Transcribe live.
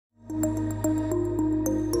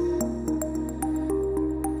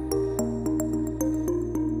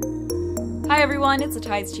Hi everyone, it's the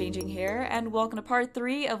Tides Changing here, and welcome to part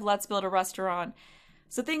 3 of Let's Build a Restaurant.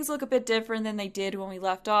 So things look a bit different than they did when we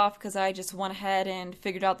left off, because I just went ahead and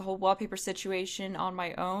figured out the whole wallpaper situation on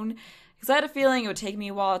my own. Because I had a feeling it would take me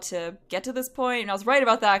a while to get to this point, and I was right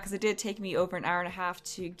about that, because it did take me over an hour and a half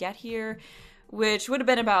to get here, which would have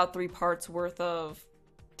been about 3 parts worth of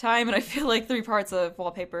time, and I feel like 3 parts of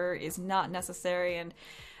wallpaper is not necessary, and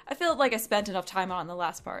I feel like I spent enough time on it in the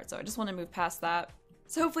last part, so I just want to move past that.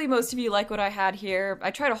 So hopefully most of you like what I had here.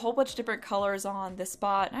 I tried a whole bunch of different colors on this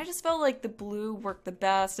spot, and I just felt like the blue worked the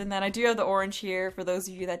best, and then I do have the orange here for those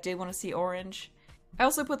of you that did want to see orange. I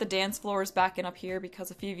also put the dance floors back in up here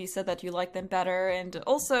because a few of you said that you liked them better, and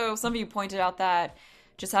also some of you pointed out that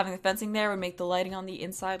just having the fencing there would make the lighting on the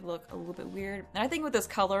inside look a little bit weird. And I think with this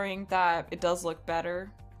coloring that it does look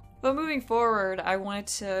better. But moving forward, I wanted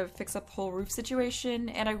to fix up the whole roof situation,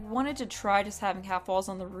 and I wanted to try just having half walls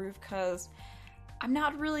on the roof because I'm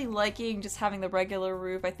not really liking just having the regular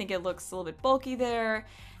roof. I think it looks a little bit bulky there.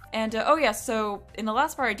 And oh yeah, so in the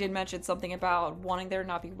last part I did mention something about wanting there to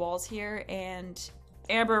not be walls here, and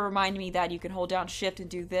Amber reminded me that you can hold down shift and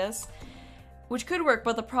do this, which could work,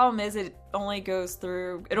 but the problem is it only goes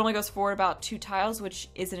forward about 2 tiles, which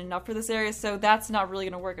isn't enough for this area, so that's not really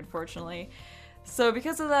going to work, unfortunately. So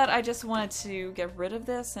because of that, I just wanted to get rid of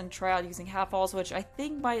this and try out using half walls, which I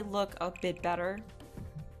think might look a bit better.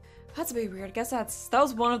 That's a bit weird. I guess that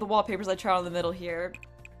was one of the wallpapers I tried on the middle here.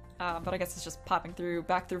 But I guess it's just popping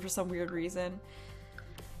back through for some weird reason.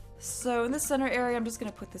 So in this center area, I'm just going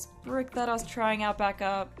to put this brick that I was trying out back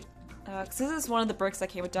up. Because this is one of the bricks that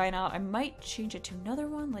came with Dine Out. I might change it to another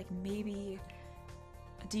one, like maybe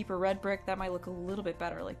a deeper red brick. That might look a little bit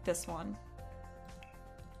better, like this one.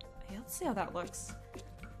 Yeah, let's see how that looks.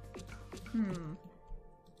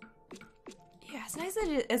 Yeah, as nice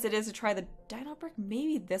as it is to try the Dine Out brick,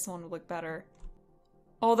 maybe this one would look better.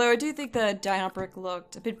 Although I do think the Dine Out brick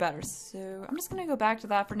looked a bit better, so I'm just gonna go back to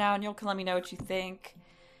that for now and y'all can let me know what you think.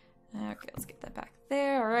 Okay, let's get that back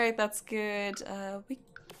there. Alright, that's good. We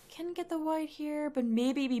can get the white here, but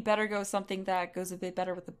maybe it'd be better go with something that goes a bit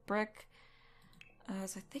better with the brick.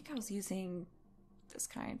 So I think I was using this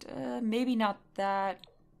kind. Maybe not that.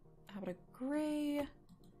 How about a gray?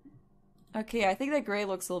 Okay, I think that gray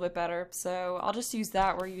looks a little bit better, so I'll just use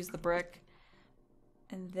that or use the brick.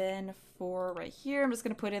 And then for right here, I'm just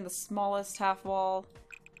going to put in the smallest half wall.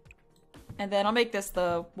 And then I'll make this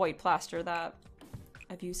the white plaster that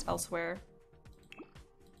I've used elsewhere.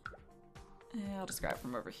 And I'll just grab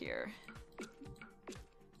from over here.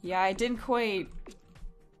 Yeah, I didn't quite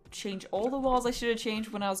change all the walls I should have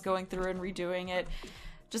changed when I was going through and redoing it.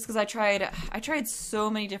 Just because I tried so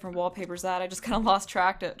many different wallpapers that I just kind of lost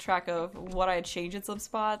track of what I had changed in some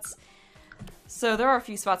spots. So there are a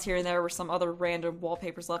few spots here and there where some other random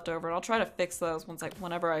wallpapers left over, and I'll try to fix those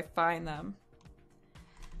whenever I find them.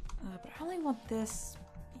 But I only want this.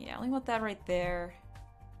 Yeah, I only want that right there.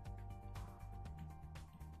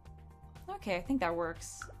 Okay, I think that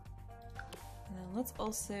works. And then let's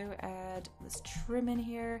also add this trim in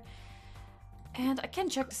here. And I can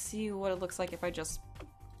check to see what it looks like if I just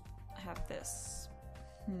have this.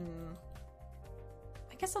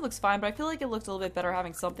 I guess that looks fine, but I feel like it looked a little bit better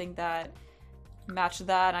having something that matched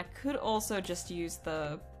that. And I could also just use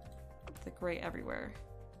the gray everywhere.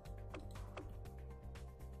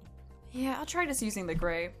 Yeah, I'll try just using the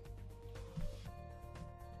gray.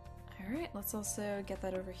 Alright, let's also get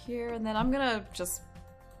that over here. And then I'm gonna just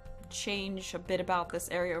change a bit about this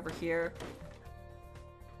area over here.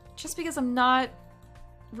 Just because I'm not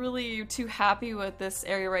really too happy with this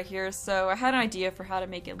area right here, so I had an idea for how to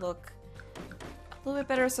make it look a little bit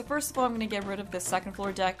better. So first of all, I'm going to get rid of the second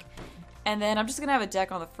floor deck, and then I'm just going to have a deck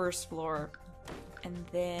on the first floor. And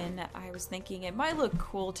then I was thinking it might look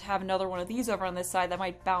cool to have another one of these over on this side that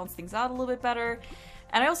might balance things out a little bit better.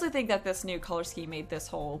 And I also think that this new color scheme made this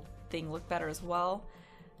whole thing look better as well.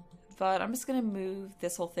 But I'm just going to move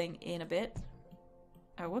this whole thing in a bit.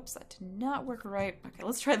 Oh, whoops, that did not work right. Okay,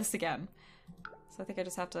 let's try this again. So I think I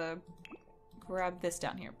just have to grab this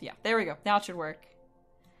down here. Yeah, there we go. Now it should work.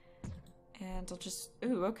 And I'll just...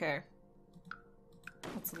 Ooh, okay.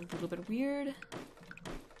 That's a little bit weird.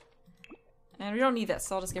 And we don't need this,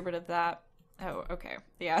 so I'll just get rid of that. Oh, okay.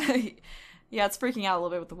 Yeah. Yeah, it's freaking out a little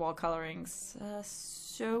bit with the wall colorings.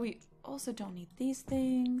 So we also don't need these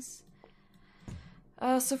things.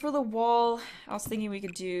 So for the wall, I was thinking we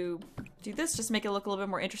could do this, just make it look a little bit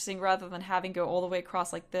more interesting rather than having go all the way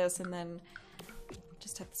across like this, and then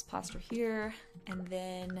just have this plaster here, and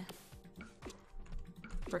then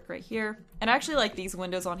brick right here. And I actually like these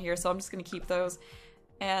windows on here, so I'm just going to keep those.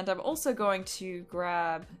 And I'm also going to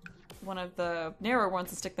grab one of the narrower ones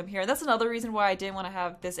and stick them here. That's another reason why I didn't want to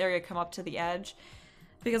have this area come up to the edge,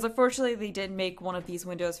 because unfortunately they did make one of these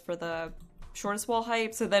windows for the shortest wall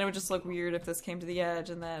height, so then it would just look weird if this came to the edge,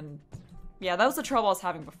 and then, yeah, that was the trouble I was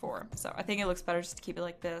having before. So I think it looks better just to keep it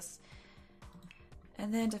like this.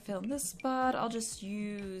 And then to fill in this spot, I'll just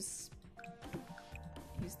use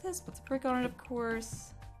this, put the brick on it, of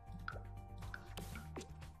course.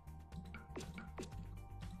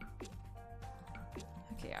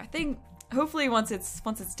 Okay, I think hopefully once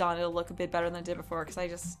it's done, it'll look a bit better than it did before, because I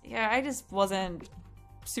just wasn't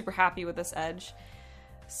super happy with this edge.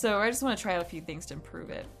 So I just want to try out a few things to improve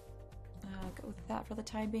it. I'll go with that for the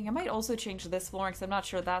time being. I might also change this flooring, because I'm not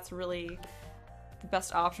sure that's really the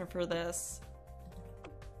best option for this.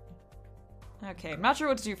 Okay, I'm not sure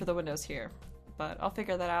what to do for the windows here, but I'll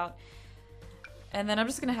figure that out. And then I'm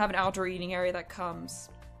just going to have an outdoor eating area that comes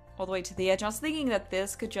all the way to the edge. I was thinking that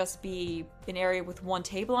this could just be an area with one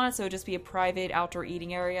table on it, so it would just be a private outdoor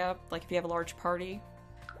eating area, like if you have a large party.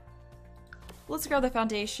 Let's grab the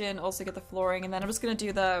foundation, also get the flooring, and then I'm just going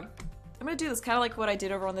to do I'm going to do this kind of like what I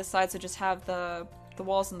did over on this side, so just have the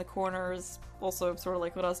walls in the corners, also sort of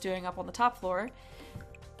like what I was doing up on the top floor.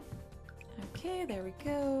 Okay, there we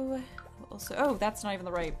go. Also, oh, that's not even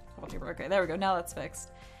the right wallpaper. Okay, there we go. Now that's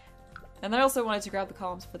fixed. And then I also wanted to grab the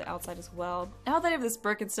columns for the outside as well. Now that I have this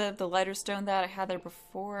brick instead of the lighter stone that I had there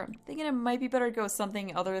before, I'm thinking it might be better to go with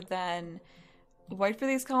something other than white for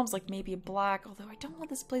these columns, like maybe a black, although I don't want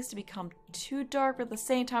this place to become too dark, but at the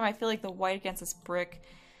same time I feel like the white against this brick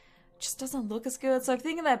just doesn't look as good. So I'm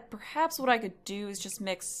thinking that perhaps what I could do is just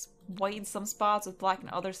mix white in some spots with black in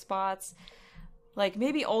other spots. Like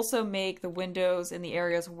maybe also make the windows in the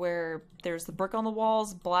areas where there's the brick on the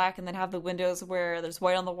walls black, and then have the windows where there's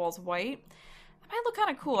white on the walls white. That might look kind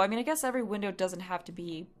of cool. I mean, I guess every window doesn't have to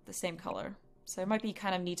be the same color, so it might be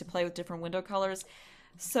kind of neat to play with different window colors.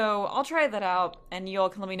 So I'll try that out, and you all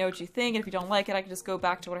can let me know what you think, and if you don't like it, I can just go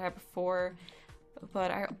back to what I had before.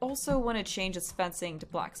 But I also want to change its fencing to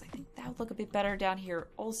black, so I think that would look a bit better down here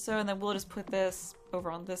also, and then we'll just put this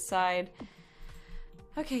over on this side.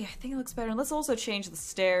 Okay, I think it looks better. And let's also change the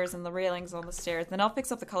stairs and the railings on the stairs. Then I'll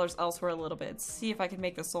fix up the colors elsewhere a little bit. See if I can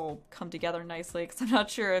make this all come together nicely, because I'm not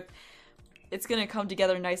sure if it's going to come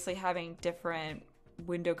together nicely having different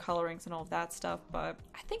window colorings and all of that stuff, but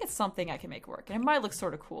I think it's something I can make work, and it might look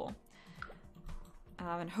sort of cool.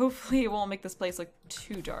 And hopefully it won't make this place look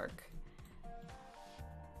too dark.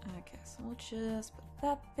 Okay, so we'll just put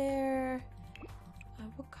that there.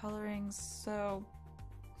 What colorings? So,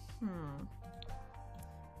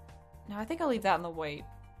 now I think I'll leave that in the white.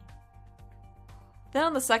 Then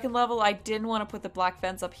on the second level, I didn't want to put the black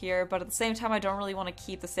fence up here, but at the same time I don't really want to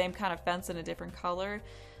keep the same kind of fence in a different color.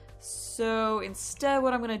 So instead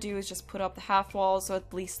what I'm going to do is just put up the half wall, so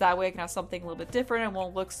at least that way I can have something a little bit different and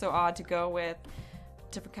won't look so odd to go with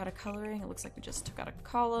different kind of coloring. It looks like we just took out a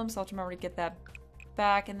column, so I'll have to remember to get that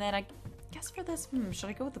back. And then I guess for this, should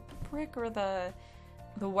I go with the brick or the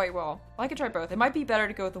white wall? Well, I could try both. It might be better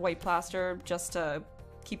to go with the white plaster just to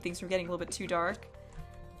keep things from getting a little bit too dark.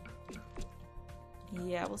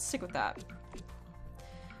 Yeah, we'll stick with that.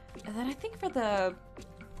 And then I think for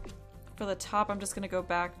the top, I'm just gonna go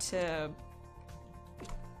back to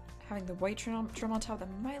having the white trim on top. That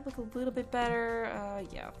might look a little bit better.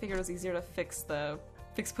 Yeah, I figured it was easier to fix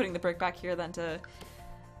putting the brick back here than to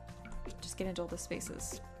just get into all the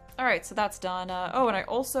spaces. Alright, so that's done. Oh, and I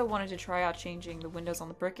also wanted to try out changing the windows on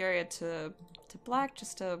the brick area to black,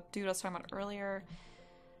 just to do what I was talking about earlier.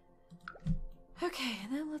 Okay,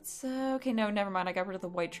 and then let's, okay, no, never mind. I got rid of the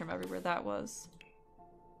white trim everywhere that was.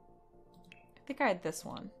 I think I had this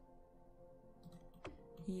one.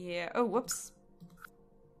 Yeah, oh, whoops.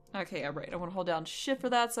 Okay, yeah, right. I want to hold down shift for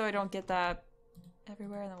that so I don't get that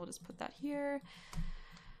everywhere, and then we'll just put that here.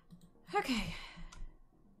 Okay.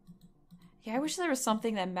 Yeah, I wish there was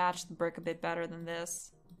something that matched the brick a bit better than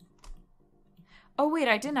this. Oh, wait,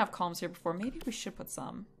 I didn't have columns here before. Maybe we should put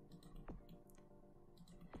some.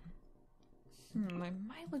 It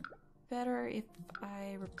might look better if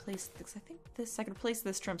I replace this. I think I can replace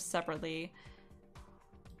this trim separately.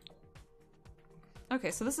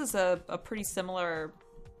 Okay, so this is a pretty similar...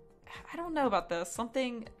 I don't know about this.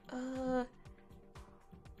 Something...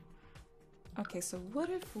 Okay, so what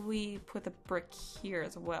if we put the brick here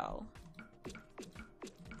as well?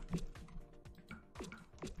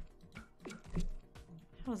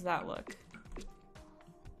 How does that look?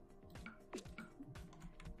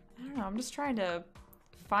 I don't know, I'm just trying to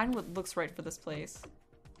find what looks right for this place.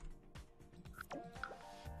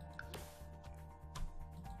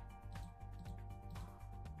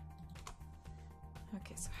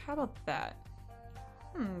 Okay, so how about that?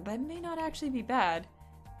 That may not actually be bad.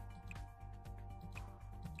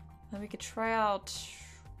 Then we could try out...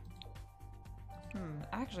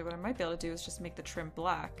 actually what I might be able to do is just make the trim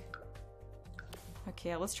black. Okay,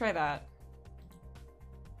 yeah, let's try that.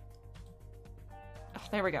 Oh,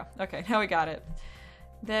 there we go. Okay, now we got it.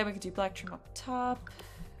 Then we could do black trim up top.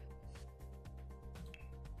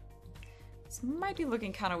 This might be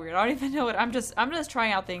looking kind of weird. I don't even know what... I'm just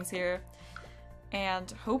trying out things here.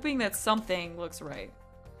 And hoping that something looks right.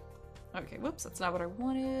 Okay, whoops, that's not what I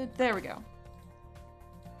wanted. There we go.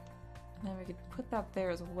 And then we could put that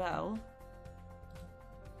there as well.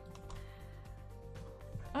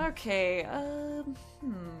 Okay,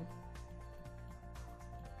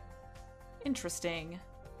 interesting.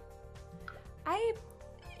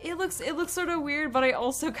 It looks sort of weird, but I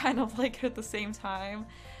also kind of like it at the same time.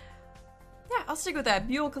 Yeah, I'll stick with that.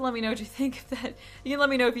 Buell can let me know what you think of that. You can let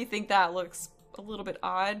me know if you think that looks a little bit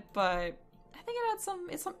odd, but I think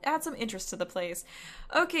it adds some interest to the place.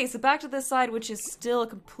 Okay, so back to this side, which is still a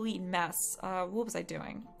complete mess. What was I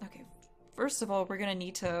doing? Okay, first of all, we're gonna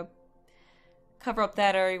need to cover up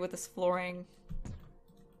that area with this flooring.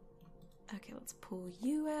 Okay, let's pull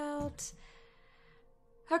you out.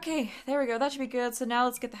 Okay, there we go. That should be good. So now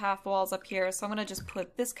let's get the half walls up here. So I'm gonna just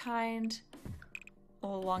put this kind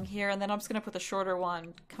all along here, and then I'm just gonna put the shorter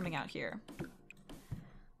one coming out here.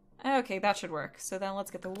 Okay, that should work. So then let's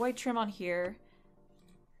get the white trim on here.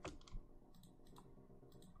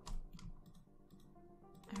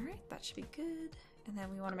 Alright, that should be good. And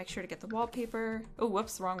then we want to make sure to get the wallpaper. Oh,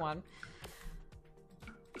 whoops, wrong one.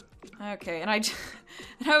 Okay, and I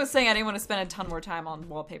was saying I didn't want to spend a ton more time on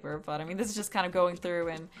wallpaper, but I mean, this is just kind of going through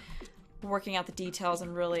and working out the details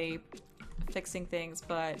and really fixing things,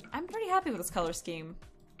 but I'm pretty happy with this color scheme.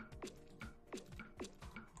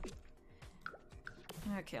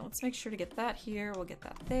 Okay, let's make sure to get that here. We'll get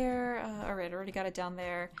that there. Alright, I already got it down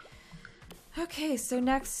there. Okay, so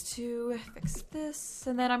next to fix this,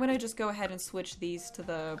 and then I'm gonna just go ahead and switch these to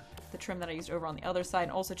the trim that I used over on the other side,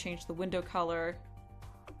 and also change the window color.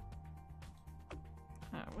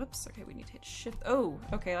 Whoops, okay, we need to hit shift. Oh,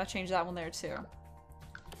 okay, I'll change that one there too.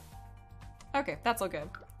 Okay, that's all good.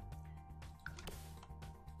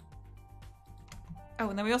 Oh,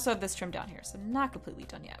 and then we also have this trim down here, so not completely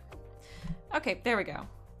done yet. Okay, there we go.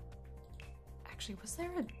 Actually, was there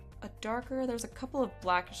a darker? There's a couple of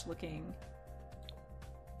blackish looking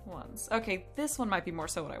ones. Okay, this one might be more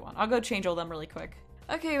so what I want. I'll go change all them really quick.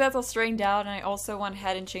 Okay, that's all straightened out, and I also went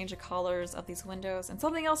ahead and changed the colors of these windows. And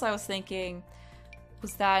something else I was thinking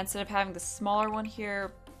was that instead of having the smaller one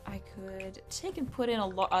here, I could take and put in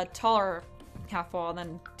a taller half wall and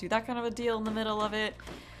then do that kind of a deal in the middle of it.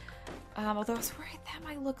 Although I was worried that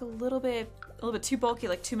might look a little bit too bulky,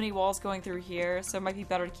 like too many walls going through here, so it might be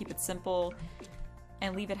better to keep it simple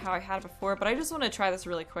and leave it how I had it before. But I just want to try this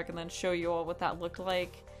really quick and then show you all what that looked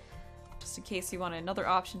like, just in case you want another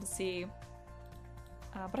option to see.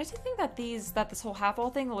 But I do think that this whole half wall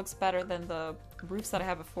thing looks better than the roofs that I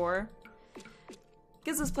had before.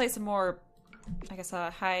 Gives this place a more, I guess,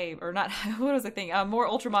 high, or not, what was I thinking? A more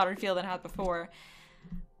ultra-modern feel than it had before.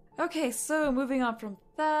 Okay, so moving on from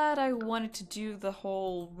that, I wanted to do the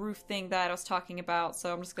whole roof thing that I was talking about,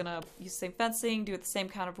 so I'm just gonna use the same fencing, do it the same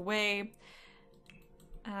kind of way.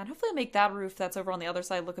 And hopefully I'll make that roof that's over on the other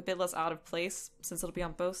side look a bit less out of place, since it'll be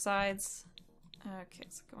on both sides. Okay,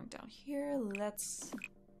 so going down here, let's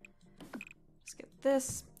get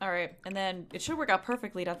this. Alright, and then it should work out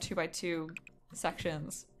perfectly to have 2x2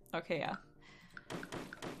 sections. Okay, yeah.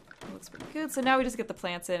 Looks pretty good. So now we just get the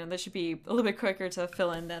plants in, and this should be a little bit quicker to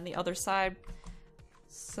fill in than the other side.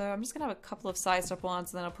 So I'm just gonna have a couple of sized up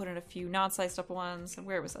ones, and then I'll put in a few non-sized up ones. And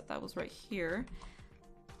where was that? That was right here.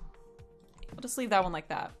 I'll just leave that one like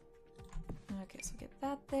that. Okay, so get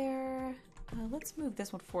that there. Let's move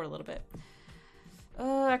this one forward a little bit.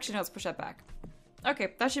 Actually, no, let's push that back.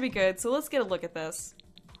 Okay, that should be good. So let's get a look at this.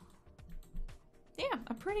 Yeah,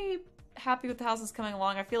 I'm pretty happy with the house is coming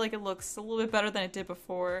along. I feel like it looks a little bit better than it did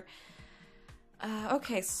before.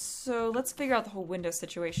 Okay, so let's figure out the whole window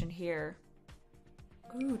situation here.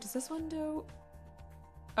 Ooh, does this window...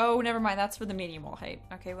 Oh, never mind. That's for the medium wall height.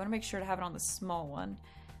 Okay, I want to make sure to have it on the small one.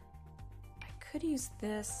 I could use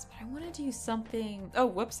this, but I wanted to use something... Oh,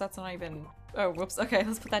 whoops, that's not even... Oh, whoops. Okay,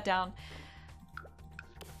 let's put that down.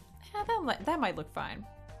 Yeah, that might look fine.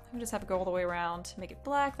 Let me just have it go all the way around. Make it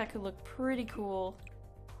black. That could look pretty cool.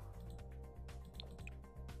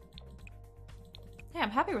 Yeah, I'm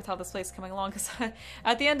happy with how this place is coming along, because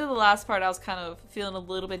at the end of the last part I was kind of feeling a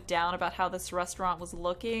little bit down about how this restaurant was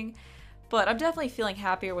looking, but I'm definitely feeling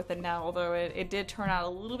happier with it now, although it did turn out a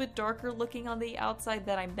little bit darker looking on the outside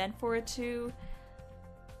than I meant for it to.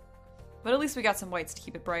 But at least we got some whites to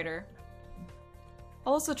keep it brighter.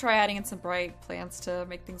 I'll also try adding in some bright plants to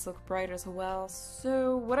make things look bright as well.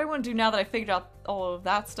 So what I want to do now that I figured out all of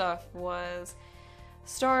that stuff was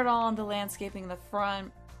start on the landscaping in the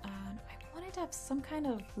front. I wanted to have some kind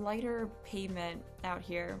of lighter pavement out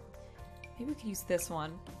here. Maybe we could use this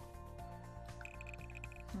one.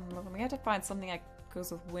 We have to find something that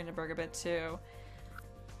goes with Windenburg a bit too.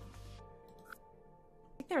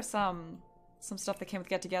 I think there's some stuff that came with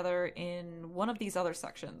Get Together in one of these other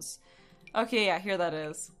sections. Okay, yeah, here that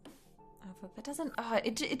is. That doesn't...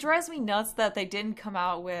 it drives me nuts that they didn't come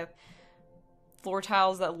out with floor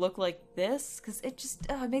tiles that look like this, because it just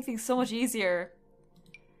makes things so much easier.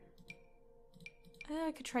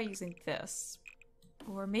 I could try using this.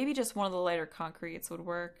 Or maybe just one of the lighter concretes would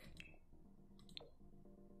work.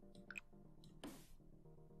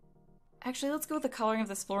 Actually, let's go with the coloring of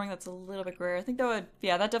this flooring that's a little bit grayer. I think that would...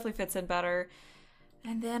 yeah, that definitely fits in better.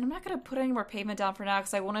 And then I'm not going to put any more pavement down for now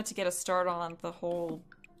because I wanted to get a start on the whole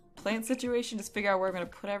plant situation. Just figure out where I'm going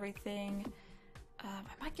to put everything. I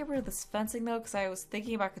might get rid of this fencing though because I was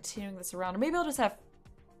thinking about continuing this around. Or maybe I'll just have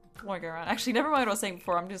flooring around. Actually, never mind what I was saying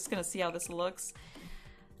before. I'm just going to see how this looks.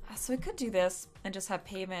 So I could do this and just have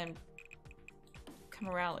pavement come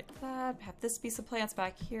around like that. Have this piece of plants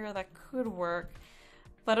back here. That could work.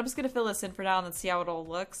 But I'm just going to fill this in for now and then see how it all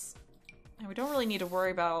looks. And we don't really need to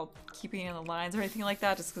worry about keeping in the lines or anything like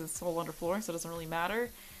that just because it's all under flooring, so it doesn't really matter.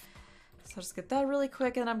 So I'll just get that really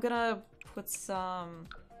quick, and I'm gonna put some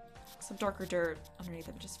darker dirt underneath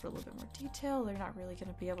it just for a little bit more detail. They're not really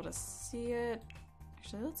gonna be able to see it.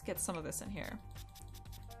 Actually, let's get some of this in here.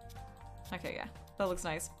 Okay, yeah, that looks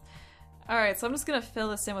nice. Alright, so I'm just gonna fill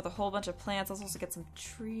this in with a whole bunch of plants. I'll also get some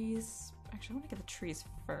trees. Actually, I want to get the trees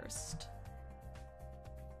first.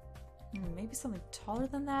 Maybe something taller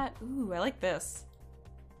than that? Ooh, I like this.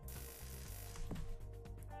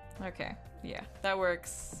 Okay, yeah, that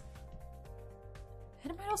works.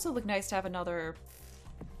 And it might also look nice to have another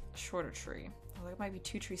shorter tree. Although it might be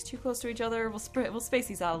two trees too close to each other. We'll space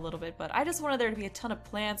these out a little bit, but I just wanted there to be a ton of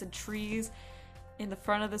plants and trees in the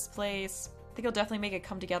front of this place. I think it'll definitely make it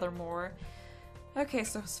come together more. Okay,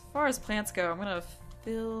 so as far as plants go, I'm gonna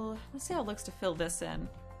let's see how it looks to fill this in.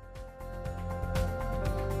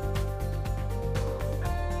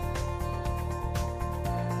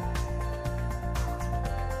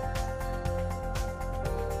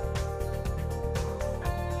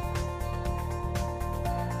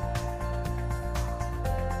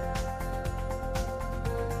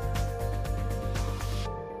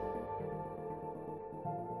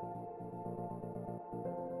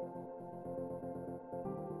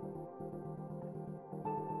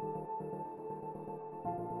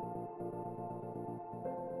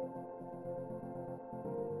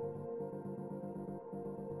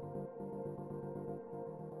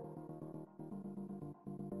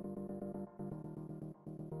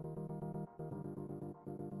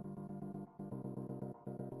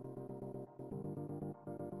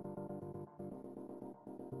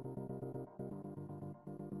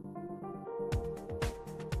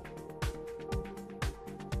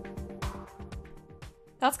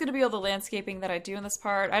 That's going to be all the landscaping that I do in this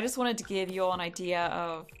part. I just wanted to give you all an idea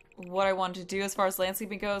of what I wanted to do as far as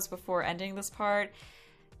landscaping goes before ending this part.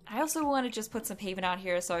 I also want to just put some pavement out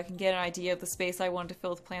here so I can get an idea of the space I wanted to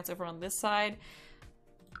fill with plants over on this side.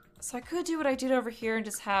 So I could do what I did over here and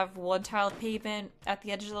just have one tile of pavement at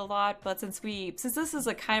the edge of the lot, but since this is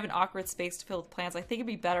a kind of an awkward space to fill with plants, I think it'd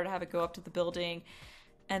be better to have it go up to the building.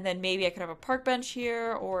 And then maybe I could have a park bench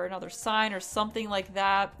here or another sign or something like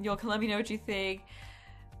that. Y'all can let me know what you think.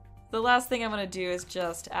 The last thing I'm going to do is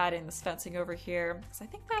just add in this fencing over here, because I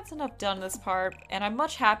think that's enough done in this part, and I'm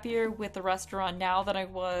much happier with the restaurant now than I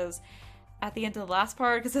was at the end of the last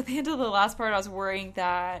part, because at the end of the last part I was worrying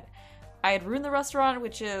that I had ruined the restaurant,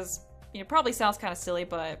 which is, probably sounds kind of silly,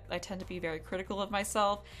 but I tend to be very critical of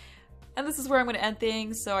myself. And this is where I'm going to end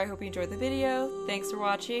things, so I hope you enjoyed the video. Thanks for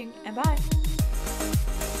watching, and bye!